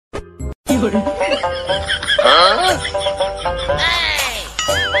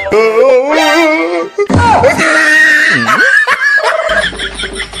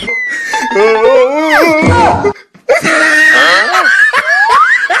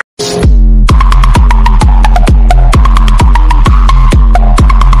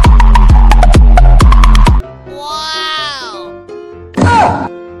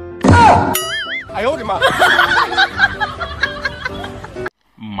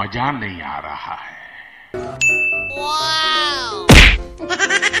मजा नहीं आ रहा है।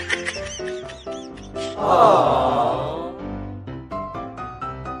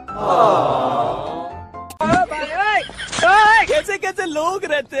 कैसे कैसे लोग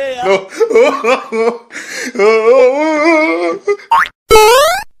रहते हैं यार।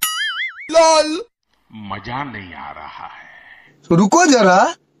 लॉल। मजा नहीं आ रहा है। तो रुको जरा,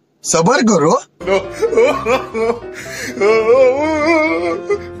 सबर करो।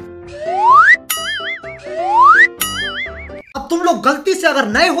 अब तुम लोग गलती से अगर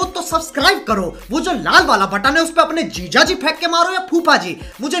नए हो तो सब्सक्राइब करो। वो जो लाल वाला बटन है उस पे अपने जीजा जी फेंक के मारो या फूफा जी,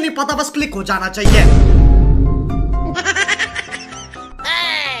 मुझे नहीं पता, बस क्लिक हो जाना चाहिए।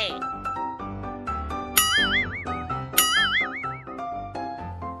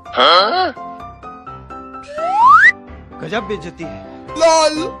 हाँ? गजब बेइज्जती है।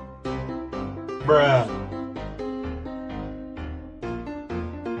 लॉल।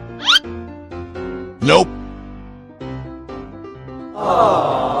 Nope.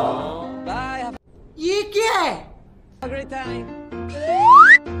 Bye. ये क्या है? Have a great time.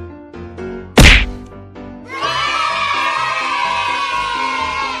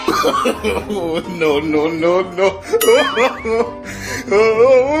 No, no, no, no.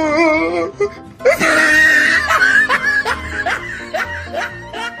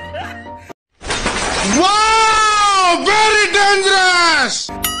 Wow! Very dangerous!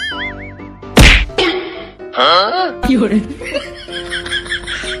 Huh?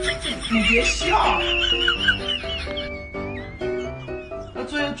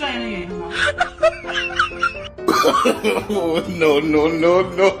 No, no, no,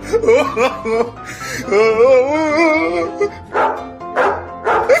 no.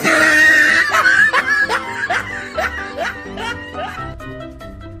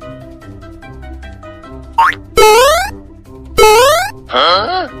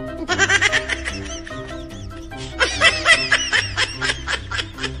 Huh?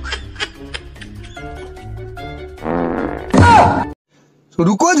 तो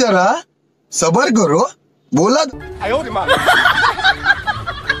रुको जरा, सबर करो। बोला।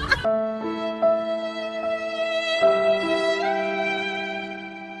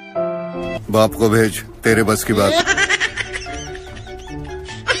 बाप को भेज, तेरे बस की बात।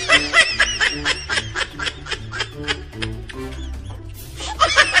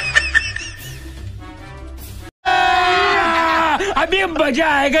 अभी मजा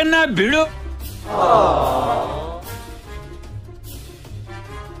आएगा ना भिड़ो।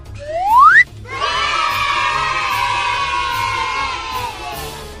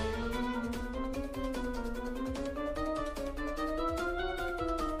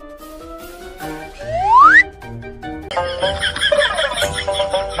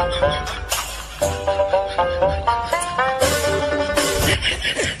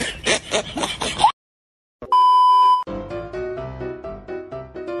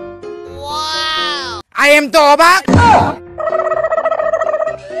 I am तो अबाक।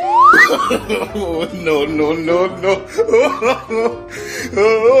 No, no, no, no.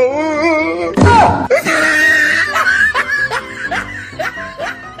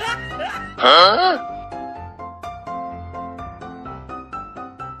 Huh?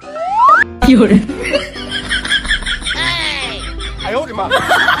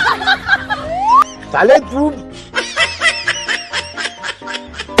 साले तू।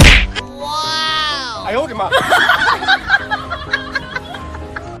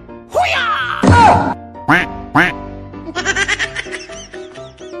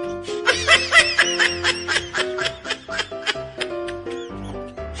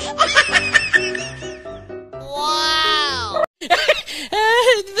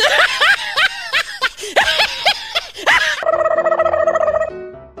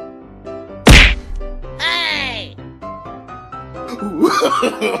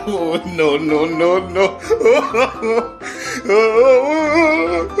 No, no, no, no.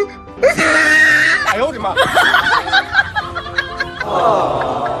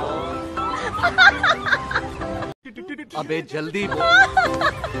 अबे जल्दी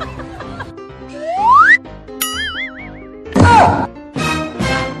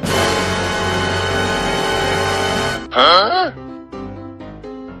Huh?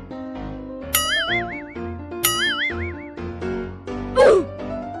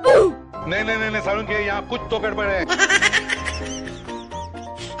 नहीं नहीं नहीं सारुण के यहाँ कुछ तो गड़बड़ है।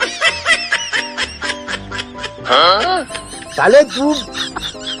 साले तू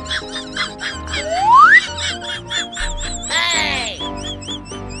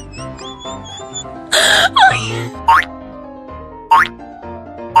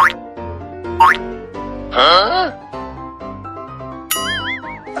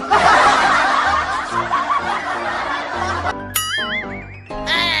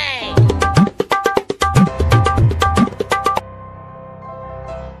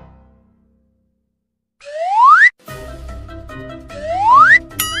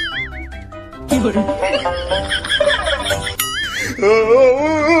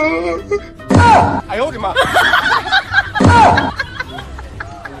Ayo,